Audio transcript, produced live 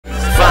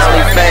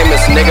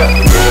ass nigga.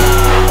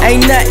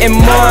 Ain't nothing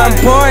more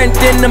important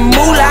than the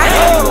moolah.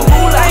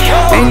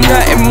 Ain't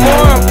nothing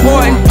more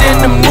important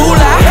than the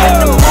moolah.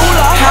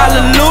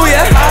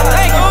 Hallelujah.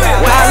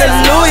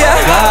 Hallelujah.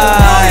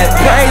 God.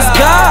 Praise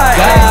God.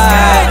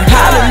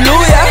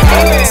 Hallelujah.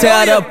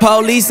 Tell the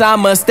police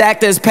I'ma stack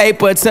this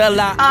paper till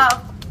I.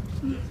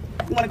 You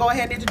wanna go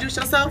ahead and introduce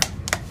yourself?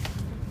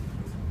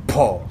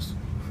 Pause.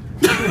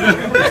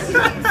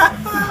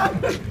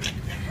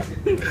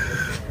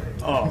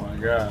 Oh my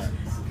God.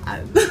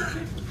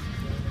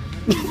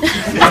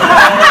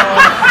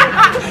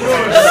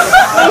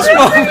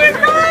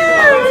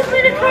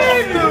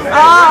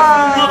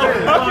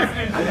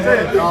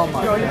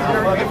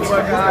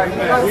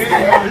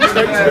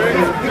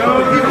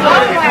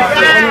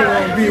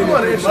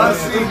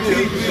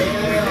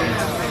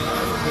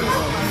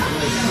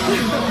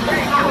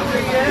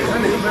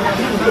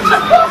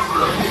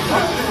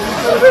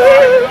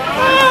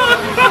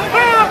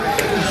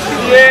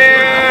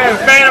 Yeah,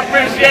 fan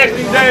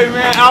appreciation day,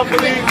 man. Alpha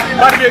League.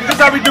 This is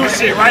how we do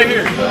shit right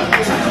here. Go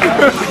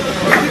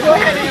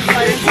ahead and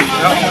invite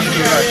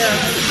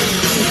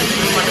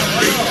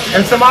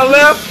And to my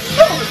left,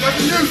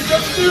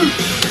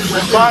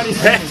 Bonnie.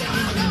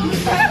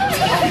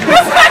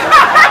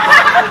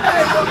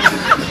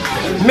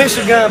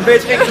 Michigunn,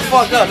 bitch, pick the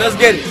fuck up. Let's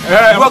get it.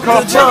 Right, welcome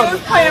to the jungle.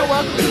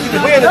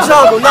 We in the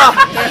jungle now.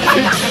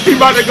 He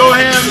about to go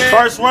ham, man.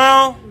 First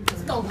round.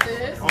 Let's go,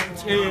 sis.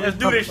 Yeah, let's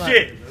do this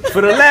shit.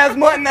 For the last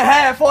month and a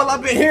half, all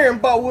I've been hearing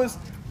about was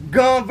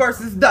gun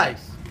versus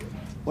dice.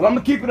 Well, I'm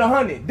gonna keep it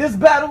 100. This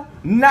battle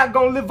not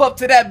gonna live up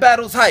to that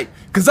battle's hype.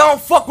 Cause I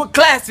don't fuck with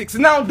classics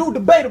and I don't do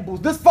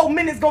debatables. This 4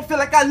 minutes gonna feel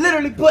like I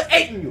literally put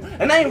 8 in you.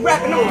 And I ain't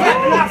rapping, I'm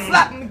rapping, I'm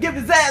slapping to give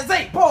his ass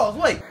 8. Pause,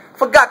 wait.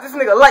 Forgot this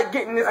nigga like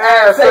getting his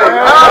ass 8.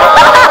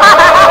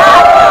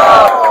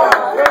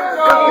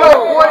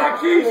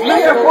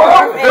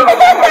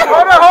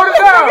 Hold it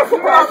down.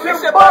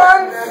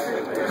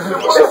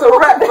 It's a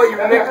rap for you,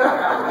 nigga.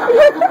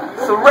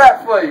 It's a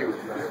rap for you.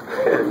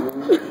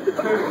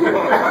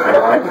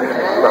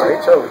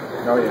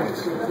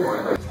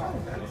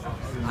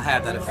 I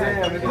had that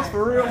effect. Damn, is this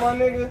for real, my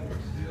nigga?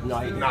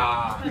 No,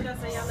 nah.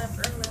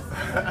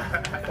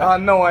 I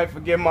know I ain't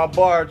forget my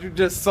bars. You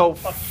just so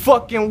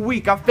fucking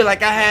weak. I feel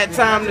like I had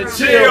time to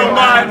chill,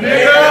 my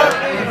nigga.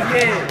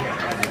 Yeah.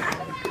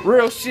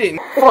 Real shit.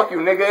 Fuck you,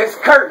 nigga. It's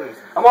curtains.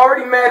 I'm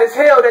already mad as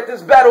hell that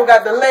this battle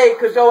got delayed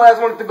because your ass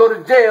wanted to go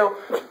to jail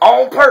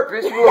on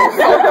purpose. You little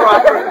soap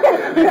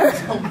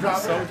dropper.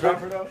 Soap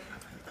dropper though?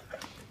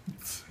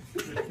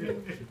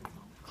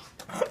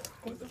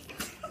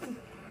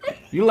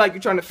 You like you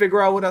trying to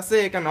figure out what I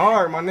said kind of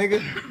hard, my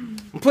nigga.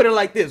 Put it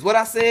like this. What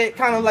I said,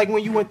 kind of like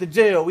when you went to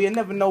jail. We'll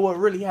never know what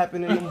really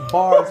happened in them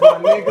bars, my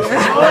nigga.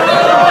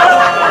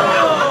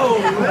 Oh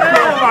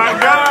my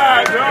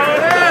God, bro.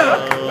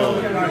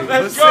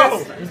 Let's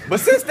go. But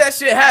since that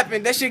shit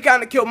happened, that shit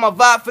kind of killed my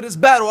vibe for this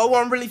battle. I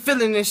wasn't really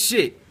feeling this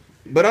shit.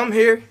 But I'm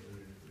here.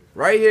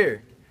 Right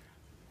here.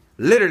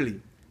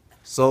 Literally.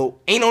 So,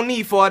 ain't no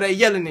need for all that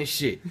yelling and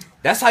shit.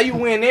 That's how you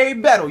win every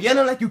battle.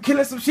 Yelling like you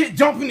killing some shit,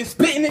 jumping and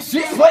spitting and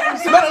shit, sweating,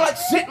 smelling like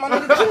shit, my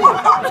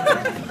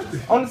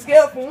nigga. On the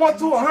scale from 1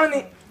 to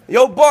 100,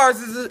 your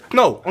bars is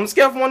no. On the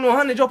scale from 1 to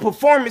 100, your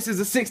performance is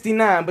a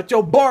 69, but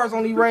your bars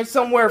only range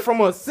somewhere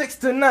from a 6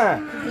 to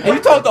 9. And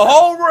you told the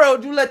whole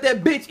world you let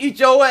that bitch eat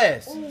your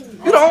ass.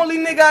 You the only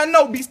nigga I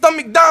know be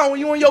stomach down when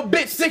you and your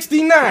bitch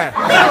 69.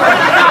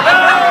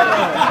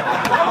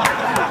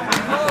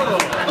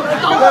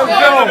 Let's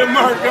go,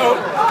 Marco.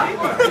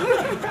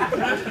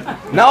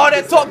 Now all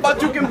that talk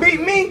about you can beat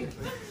me,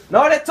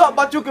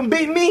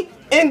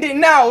 end it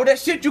now. That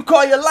shit you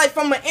call your life,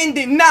 I'ma end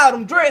it now.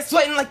 Them dreads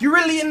sweating like you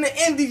really in the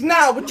indies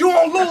now, but you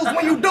won't lose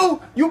when you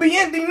do. You be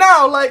ending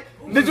now. Like,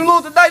 did you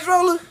lose the dice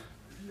roller?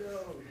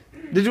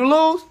 Did you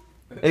lose?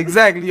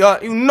 Exactly,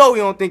 y'all. You know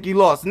you don't think you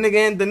lost. Nigga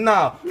in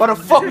denial. Why the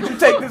fuck would you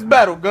take this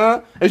battle,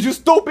 gun? Is you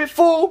stupid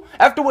fool?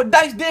 After what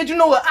Dice did, you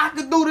know what I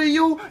could do to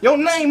you? Your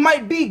name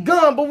might be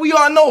Gun, but we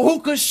all know who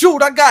could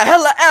shoot. I got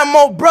hella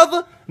ammo,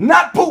 brother.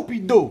 Not poopy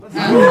do.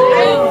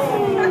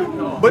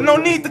 But no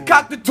need to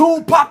cock the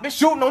tool, pop and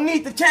shoot. No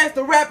need to chance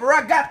the rapper.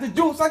 I got the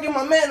juice. I give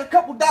my man a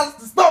couple dollars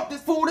to stomp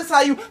this fool. This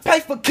how you pay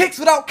for kicks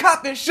without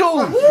copping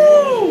shoes.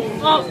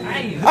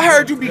 I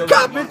heard you be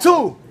copping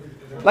too.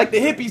 Like the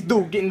hippies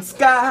do, getting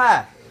sky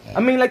high.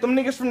 I mean like them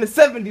niggas from the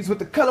 70s with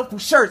the colorful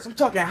shirts. I'm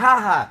talking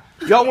ha-ha.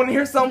 Y'all wanna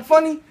hear something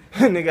funny?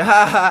 Nigga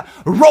ha-ha.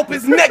 Rope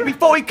his neck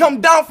before he come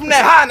down from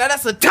that high. Now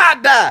that's a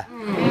tie-dye.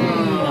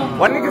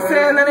 Why niggas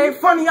saying that ain't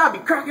funny? I be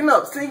cracking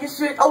up, singing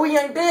shit. Oh, he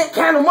ain't dead.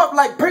 Can him up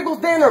like Pringles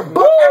then or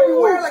book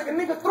everywhere like a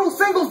nigga threw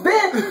singles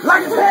then.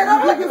 Like his head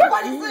up like his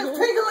body says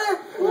tingling.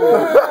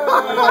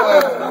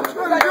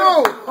 Like,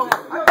 yo,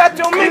 I got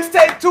your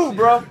mixtape too,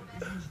 bro.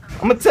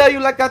 I'ma tell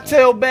you like I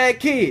tell bad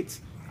kids.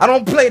 I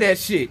don't play that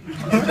shit.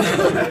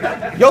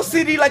 Your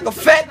CD like a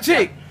fat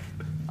chick.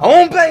 I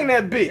won't bang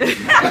that bitch.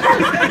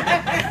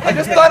 I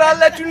just thought I'd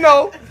let you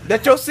know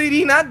that your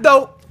CD not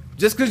dope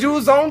just cause you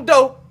was on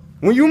dope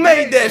when you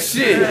made that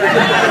shit.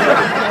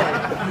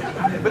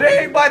 But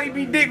everybody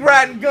be dick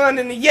riding Gun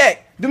in the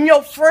yak. Them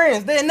your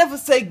friends, they never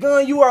say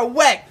gun, you are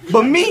whack.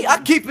 But me, I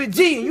keep it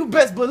G, and you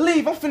best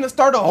believe I'm finna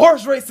start a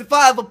horse race if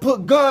I ever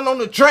put gun on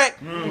the track.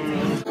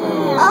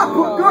 I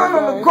put gun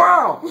on the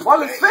ground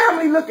while his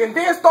family looking,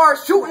 then start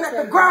shooting at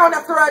the ground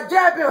after I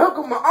jab and hook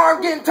him. My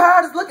arm getting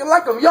tired, it's looking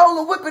like I'm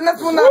Yola whipping.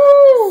 That's when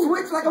I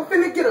switch like I'm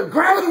finna get a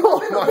Grammy.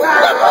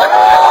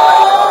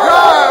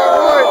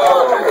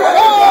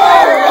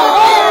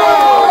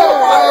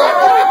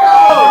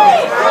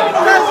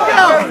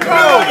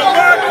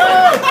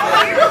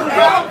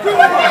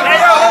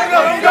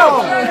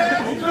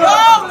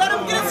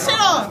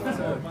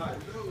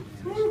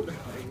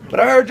 But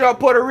I heard y'all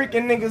Puerto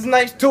Rican niggas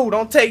nice too,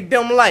 don't take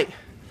them light.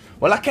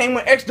 Well, I came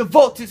with extra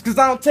voltage cause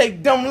I don't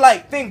take them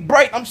light. Think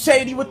bright, I'm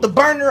shady with the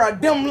burner, I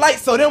dim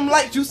lights. So them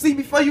lights you see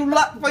before you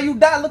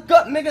die, look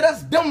up, nigga,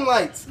 that's dim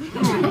lights.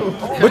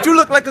 But you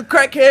look like a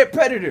crackhead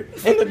predator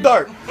in the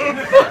dark.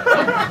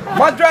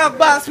 My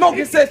drive-by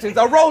smoking sessions,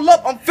 I roll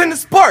up, I'm finna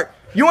spark.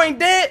 You ain't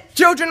dead,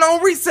 children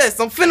on recess,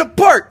 I'm finna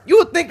park. You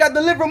would think I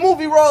deliver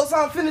movie roles, so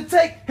I'm finna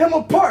take him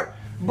apart.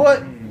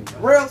 But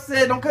Rail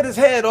said don't cut his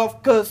head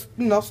off cause,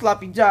 you know,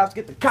 sloppy jobs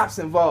get the cops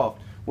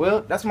involved.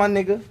 Well, that's my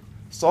nigga,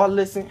 so I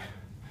listened.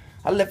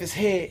 I left his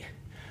head,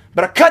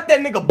 but I cut that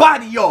nigga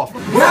body off.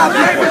 Now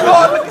baby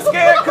boy looking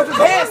scared cause his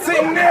head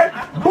sitting there.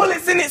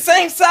 Bullets in it,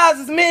 same size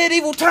as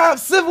medieval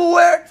times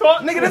silverware.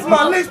 Nigga, this is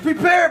my least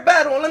prepared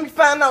battle and let me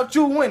find out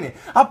you winning.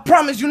 I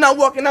promise you not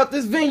walking out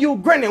this venue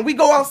grinning. We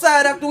go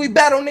outside after we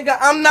battle, nigga,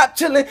 I'm not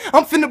chilling.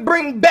 I'm finna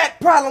bring back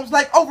problems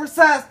like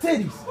oversized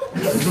titties.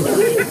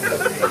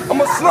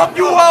 I'ma slump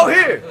you out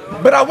here,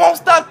 but I won't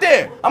stop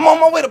there. I'm on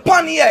my way to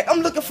Pontiac, I'm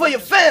looking for your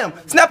fam.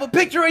 Snap a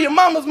picture of your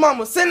mama's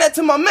mama, send that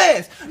to my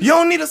mans. You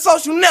don't need a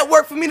social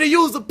network for me to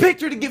use a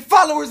picture to get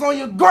followers on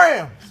your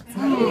gram.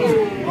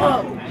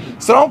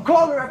 So don't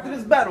call her after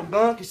this battle,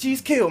 gun, cause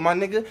she's killed, my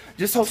nigga.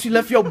 Just hope she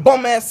left your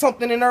bum ass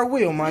something in her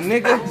will, my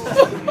nigga.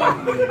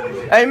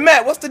 Hey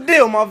Matt, what's the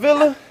deal, my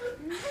villa?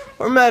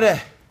 Where Matt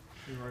at?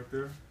 Right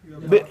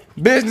there.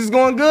 Business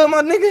going good,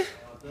 my nigga?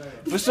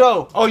 For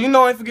sure. Oh, you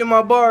know I ain't forget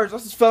my bars. I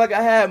just felt like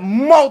I had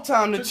more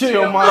time to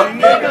chill, my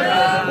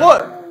nigga.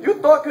 What? You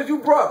thought cause you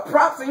brought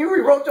props and you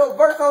rewrote your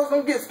verse I was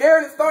gonna get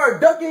scared and start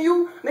ducking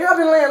you? Nigga, I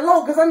been laying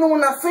low cause I knew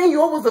when I seen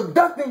you I was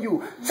abducting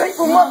you. Chase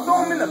him up,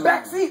 throw him in the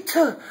backseat.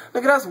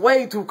 Nigga, that's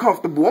way too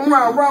comfortable. I'm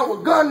riding around with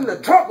a gun in the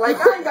trunk like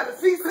I ain't got a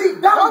CC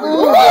down.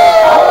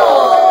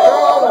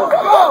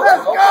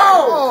 Let's go!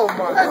 Oh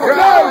my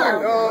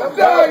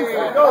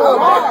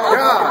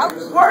God.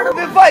 Word of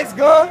advice,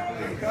 gun.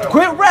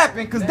 Quit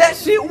rapping, cause that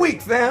shit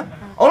weak, fam.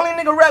 Only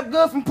nigga rap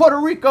good from Puerto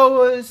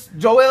Rico is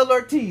Joel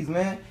Ortiz,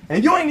 man.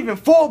 And you ain't even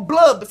full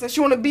blood, but since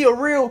you wanna be a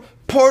real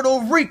Puerto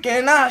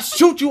Rican, I'll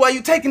shoot you while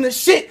you taking the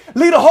shit.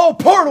 Leave the whole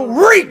Puerto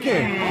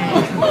Rican.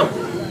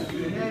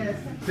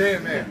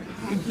 Dead man.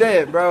 You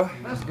dead, bro.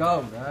 Let's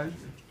go, man.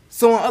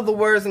 So in other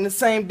words, in the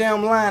same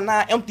damn line,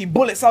 I empty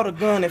bullets out of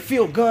gun and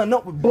fill gun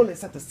up with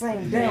bullets at the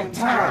same damn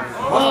time.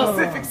 My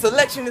specific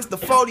selection is the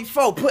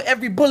 44. Put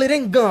every bullet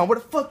in gun. Where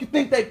the fuck you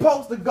think they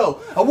supposed to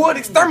go? I would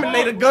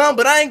exterminate a gun,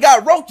 but I ain't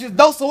got roaches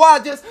though, so I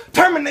just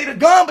terminate a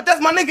gun. But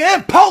that's my nigga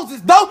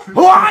imposes though.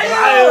 Who I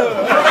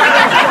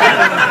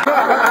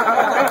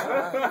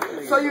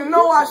am. So you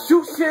know I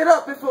shoot shit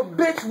up if a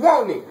bitch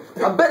want it.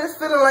 I bet it's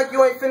feeling like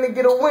you ain't finna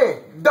get a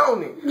win,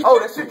 don't it? Oh,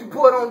 that shit you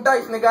put on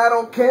dice, nigga, I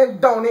don't care,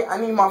 don't it? I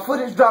need my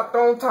footage dropped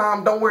on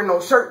time. Don't wear no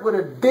shirt with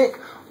a dick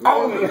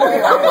on it.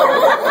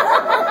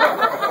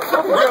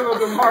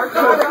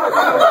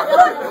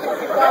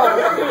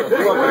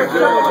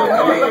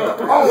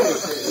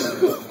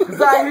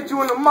 Cause I hit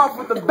you in the mouth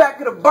with the back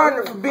of the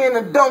burner for being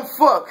a dumb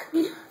fuck.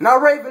 Now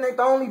Raven ain't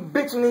the only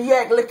bitch in the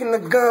yak licking the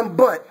gun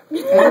butt.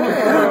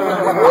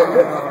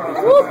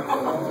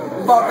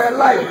 About that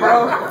life,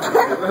 bro.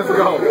 Let's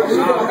go.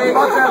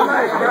 About that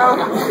life, bro.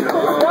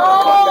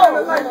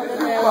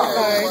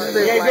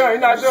 He ain't done, he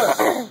not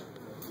done.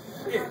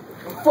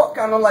 What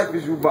kind of life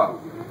is you about?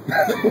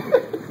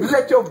 You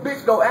let your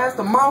bitch go ass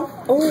to mouth?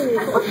 What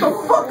the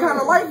fuck kind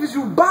of life is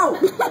you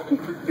about?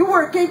 You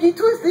were a kinky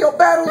twist in your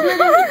battle,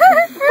 nigga.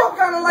 What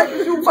kind of life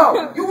is you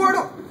about? You were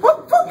the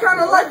what kind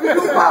of life is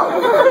you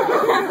about?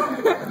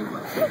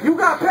 You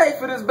got paid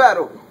for this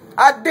battle.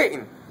 I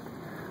didn't.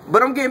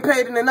 But I'm getting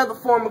paid in another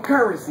form of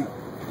currency.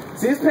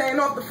 See, it's paying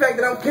off the fact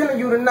that I'm killing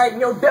you tonight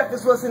and your death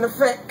is what's in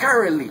effect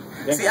currently.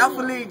 See,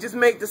 Alpha League just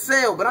made the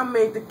sale, but I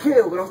made the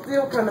kill. But I'm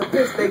still kind of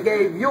pissed they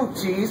gave you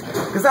cheese.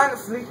 Because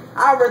honestly,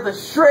 I'd rather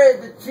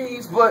shred the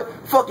cheese, but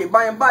fuck it,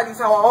 buying bodies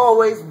how I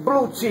always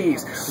blue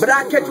cheese. But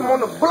I catch them on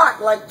the block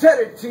like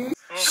cheddar cheese.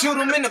 Shoot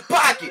them in the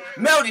pocket,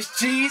 melt his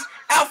cheese.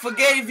 Alpha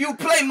gave you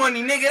play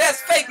money, nigga,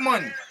 that's fake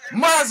money.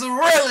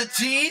 Mozzarella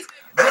cheese.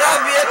 But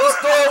I'll be at the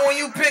store when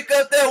you pick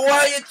up that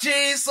wire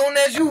cheese. Soon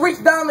as you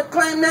reach down to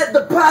claim that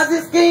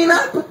deposit scheme,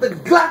 I put the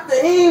Glock to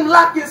him,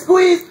 lock and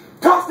squeeze,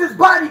 toss his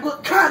body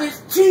but cottage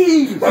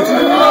cheese. You ain't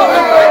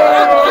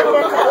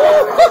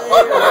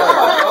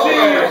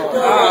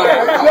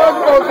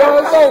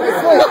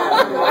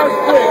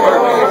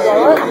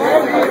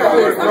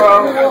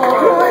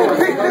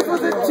think this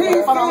was a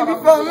cheese scheme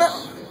before now?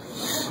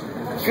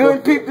 You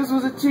ain't peep this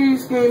was a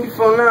cheese scheme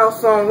before now,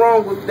 something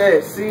wrong with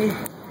that, see?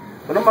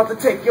 But I'm about to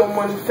take your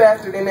money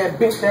faster than that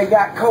bitch that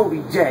got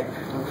Cody Jack.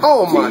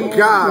 Oh my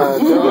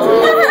God.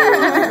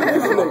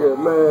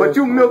 But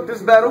you milked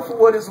this battle for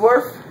what it's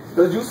worth,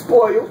 cause you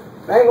spoiled.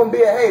 I ain't gonna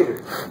be a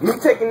hater. Me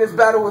taking this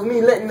battle was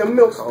me letting the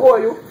milk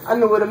spoil. I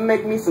knew it'd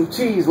make me some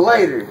cheese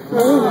later.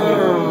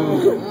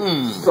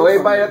 So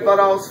everybody that thought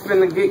I was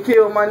finna get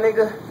killed, my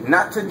nigga,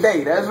 not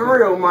today. That's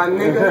real, my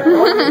nigga.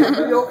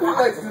 Your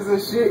flexes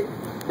and shit.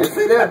 And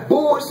say that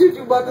bullshit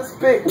you about to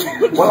spit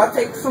while I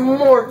take some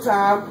more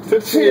time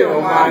to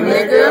chill, my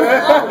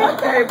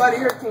nigga. Everybody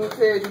here team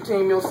says you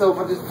team yourself.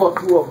 I just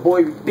fucked you up, boy.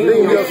 You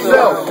team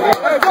yourself.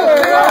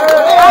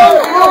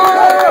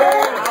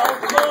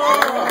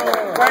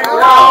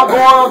 Now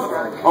going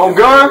on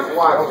gun.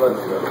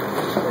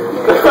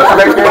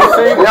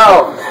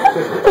 Yo,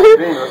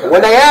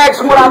 when they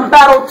asked would I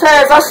battle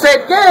Taz, I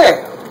said,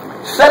 yeah,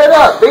 set it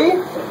up, B.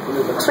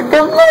 That's a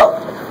good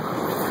look.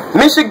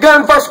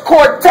 Michigunn versus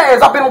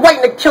Cortez. I've been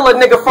waiting to kill a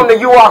nigga from the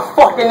UR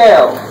fucking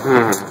L.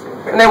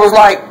 And they was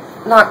like,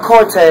 not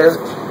Cortez,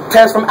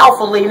 Taz from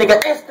Alpha League, nigga.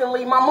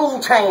 Instantly my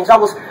mood changed. I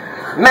was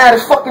mad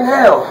as fucking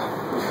hell.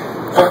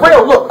 For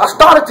real, look, I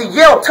started to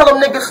yell, tell them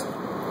niggas,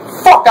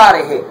 fuck out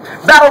of here.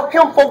 Battle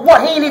him for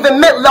what? He ain't even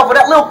mid-level.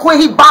 That little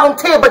queen, he bottom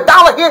tier, but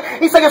dollar here,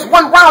 he say it's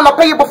one round, I'll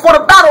pay you before the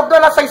battle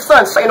done. I say,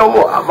 son, say no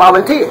more. I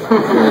volunteer.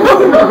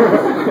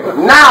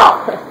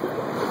 Now,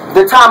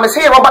 the time is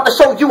here. I'm about to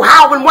show you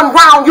how in one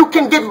round you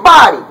can get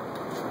bodied.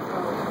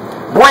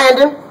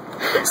 Brandon,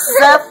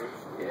 Seth,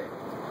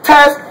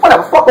 Taz,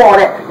 whatever, fuck all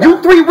that.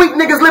 You 3 weak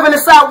niggas living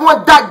inside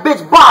one dyke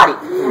bitch body.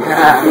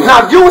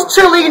 Now, you was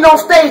cheerleading on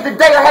stage the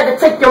day I had to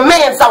take your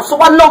mans out,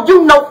 so I know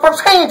you know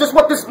firsthand just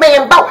what this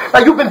man about. Now,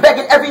 you've been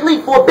begging every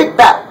league for a big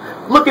battle,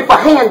 looking for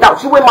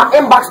handouts. You in my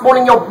inbox more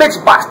than your bitch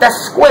box. That's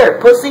square,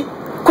 pussy.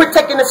 Quit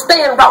taking the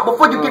stand route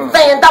before you get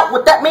fanned out.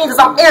 What that means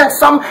is I'm airing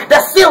something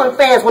that's ceiling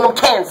fans when them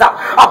cans out.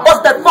 I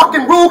bust that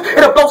fucking roof,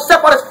 it'll blow Seth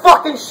on his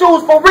fucking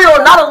shoes for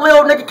real. Not a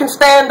little nigga can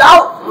stand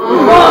out.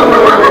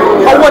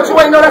 Oh, what, you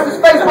ain't know that's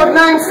his Facebook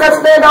name? Seth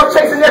stand out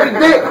chasing every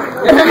dick.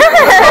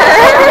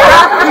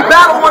 He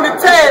battle on the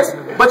Taz,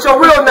 but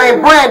your real name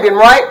Brandon,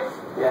 right?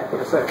 Yeah,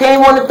 yes, sir. Came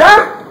on the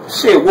die?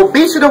 Shit, well,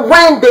 B should have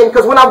ran then,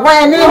 because when I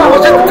ran in, it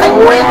was just to take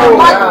Brandon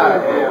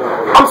light.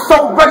 I'm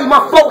so ready, my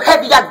flow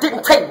heavy, I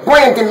didn't take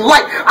Brandon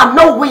light. I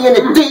know we in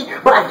the D,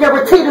 but I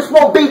guarantee this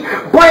won't be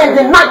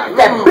Brandon Knight.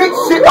 That big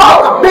shit,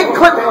 a big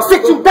clip,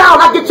 sit you down,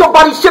 I get your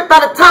body shipped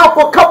out of town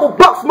for a couple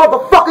bucks,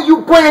 motherfucker,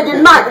 you Brandon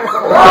Knight.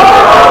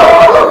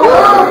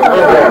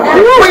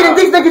 Reading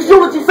these niggas'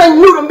 eulogies ain't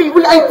new to me,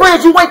 we ain't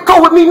friends, you ain't go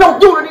with me, no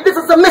unity, this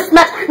is a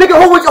mismatch. Nigga,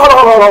 who was you?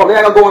 Hold on,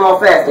 man, I'm going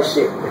on fast and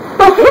shit.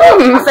 I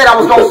said I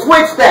was gonna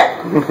switch that.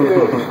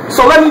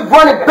 So let me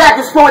run it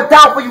back and slow it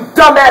down for you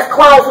dumbass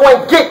clowns who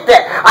ain't get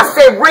that. I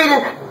said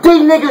reading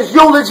D niggas'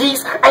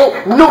 eulogies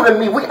ain't new to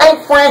me. We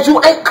ain't friends, you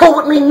ain't cool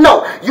with me,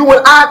 no. You and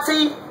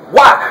IT?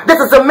 Why?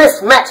 This is a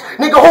mismatch.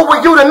 Nigga, who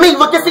are you to me?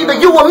 Look, it's either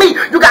you or me.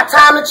 You got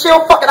time to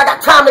chill? Fuck it, I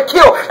got time to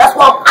kill. That's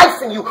why I'm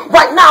icing you.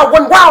 Right now,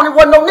 one round, there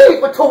wasn't no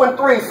need for 2 and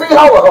 3. See,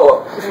 hold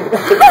up.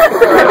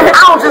 I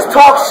don't just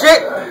talk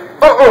shit.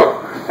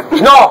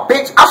 No,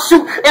 bitch, I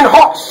shoot and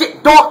hawk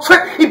shit, dog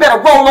trip. He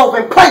better roll over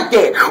and play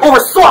dead. Or a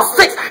saw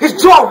 6,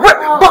 his jaw rip.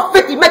 Buck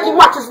 50, make him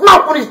watch his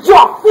mouth when his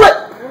jaw flip.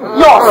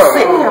 Y'all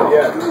sick.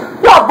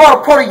 Y'all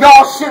brought a part of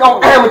y'all shit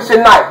on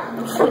amateur night.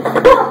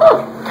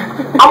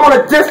 I'm on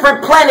a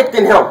different planet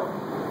than him.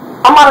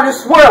 I'm out of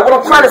this world. What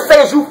I'm trying to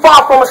say is you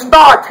far from a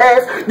star,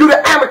 Taz. You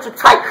the amateur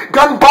type.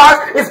 Gun bars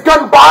is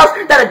gun bars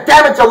that'll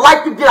damage your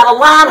life. You get out of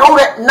line, hold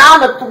that 9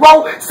 to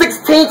throw,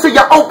 16 to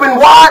your open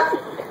wide.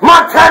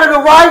 Montana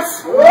the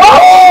rice. Look,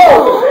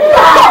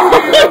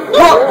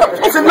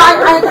 tonight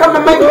I ain't come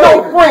to make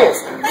no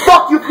friends.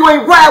 Fuck you if you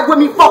ain't ride with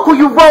me. Fuck who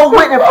you roll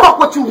with and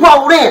fuck what you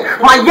rolled in.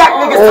 My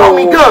yak niggas told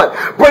me good.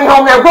 Bring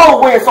home that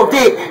roll win, so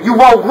dig, you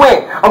won't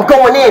win. I'm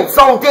going in,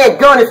 zone dead,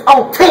 gun is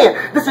on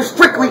 10. This is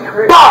strictly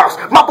bars.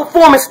 My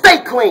performance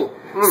stay clean.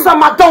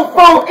 Some I don't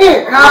phone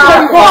in.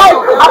 I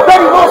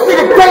bet he won't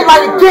see the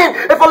daylight again.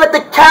 If I let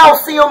the cow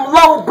see him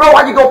low, bro,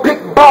 how you gonna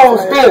pick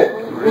bones then?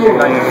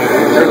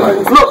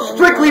 Look,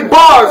 strictly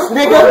bars,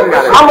 nigga.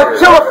 I'm a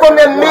killer from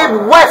the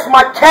Midwest.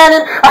 My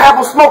cannon, I have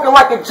him smoking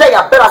like a J.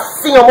 I bet I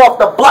see him off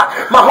the block.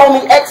 My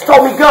homie X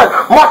told me gun,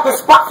 mark the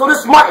spot so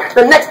this mark,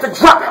 the next to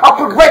drop.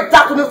 I'll put red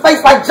dots in his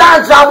face like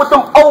John John with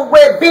them old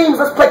red beams.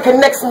 Let's play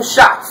connect some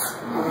shots.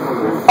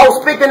 Oh,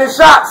 speaking of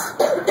shots,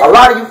 a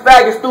lot of you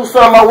faggots threw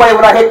some my way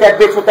when I hit that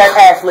bitch with that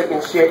ass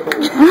licking shit. I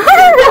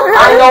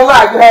ain't gonna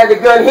lie, you had the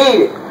gun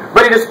heated,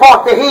 ready to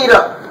spark the heat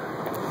up.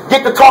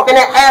 Get to talking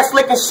that ass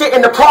licking shit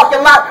in the parking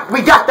lot.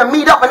 We got to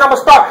meet up and I'ma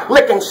start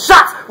licking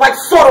shots like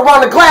soda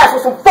around the glass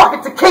with some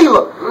fucking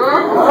tequila.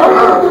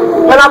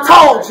 And I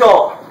told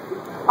y'all,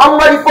 I'm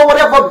ready for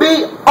whatever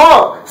be.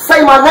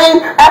 Say my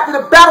name. After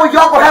the battle,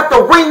 y'all gonna have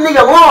to ring the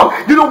alarm.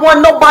 You the one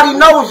nobody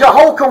knows. Your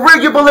whole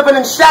career you been living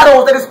in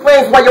shadows. That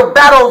explains why your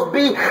battles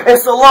be in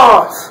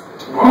salons.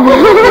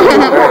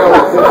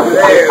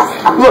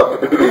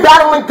 Look,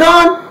 battling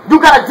gun, you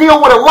gotta deal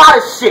with a lot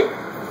of shit.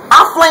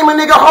 I flame a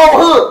nigga whole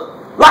hood.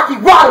 Like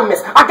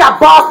Rodimus. I got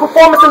bars,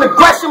 performance, and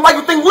aggression. Why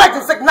you think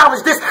legends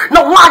acknowledge this?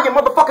 No lying,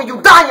 motherfucker, you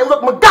dying.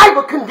 Look,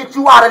 MacGyver couldn't get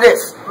you out of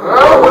this.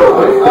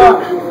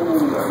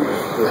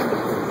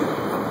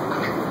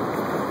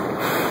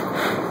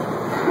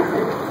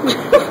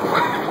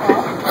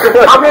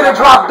 I'm here to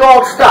drop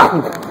dog stop.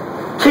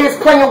 Kids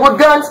playing with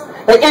guns,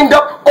 they end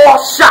up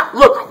all shot.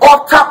 Look,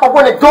 off top I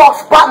win a dog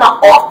spot. Now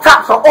off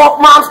tops are off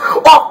moms,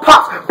 off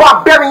pops.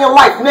 Barbarian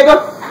life,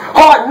 nigga.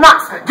 Hard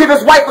knocks. Give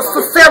his wife a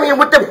cesarean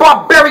with the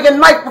barbarian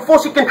knife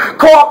before she can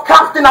call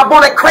cops. Then I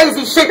bought that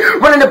crazy shit.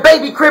 Running the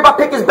baby crib, I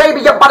pick his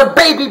baby up by the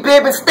baby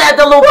bib and stab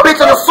that little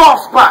bitch on the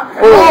soft spot.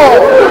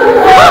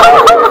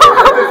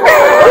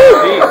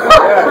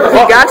 He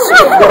got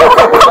you.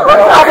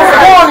 I was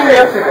warning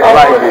you.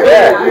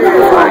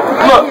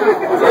 Look,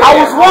 I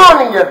was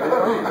warning you.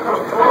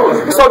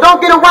 So don't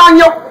get around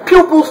your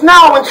pupils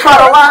now and try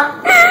to lie.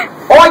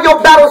 All your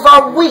battles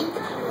are weak,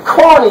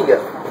 corny.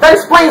 That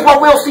explains why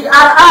we'll see eye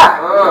to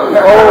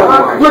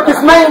eye. Look,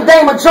 this main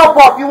dame a jump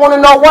off. You want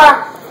to know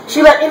why?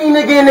 She let any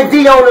nigga in the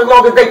D on as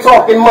long as they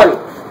talking money.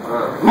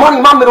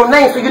 Money, my middle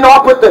name, so you know I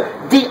put the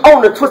D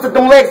on her. Twisted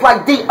them legs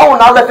like D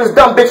on her. I let this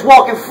dumb bitch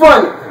walk in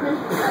front of me.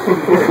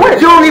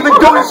 You don't even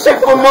do this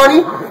shit for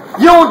money.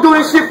 You don't do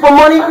this shit for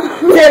money.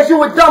 Tells you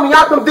a dummy.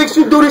 I convict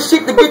you do this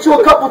shit to get you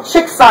a couple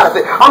chicks out of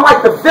it. I'm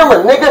like the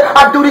villain, nigga.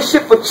 I do this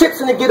shit for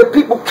chips and to get the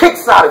people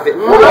kicks out of it.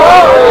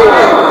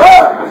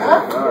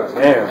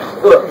 Damn.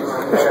 Look.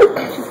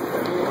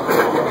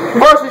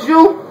 Versus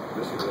you?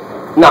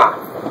 Nah.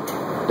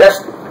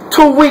 That's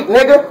too weak,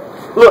 nigga.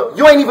 Look,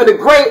 you ain't even a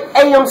grade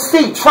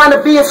AMC. Trying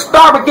to be a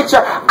star but get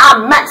your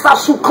IMAX. I'll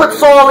shoot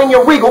clips all in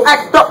your Regal.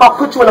 Act up, I'll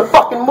put you in a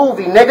fucking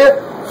movie,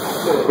 nigga.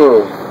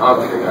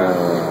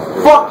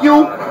 Fuck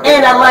you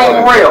and that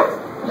lame rail.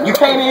 You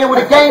came in here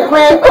with a game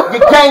plan,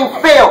 your game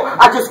failed.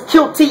 I just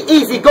killed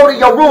T-Easy. Go to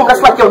your room,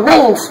 that's like your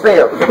name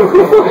spelled.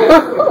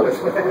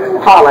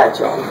 Holla at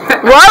y'all.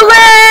 Roll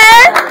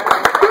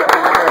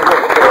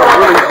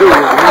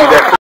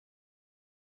it!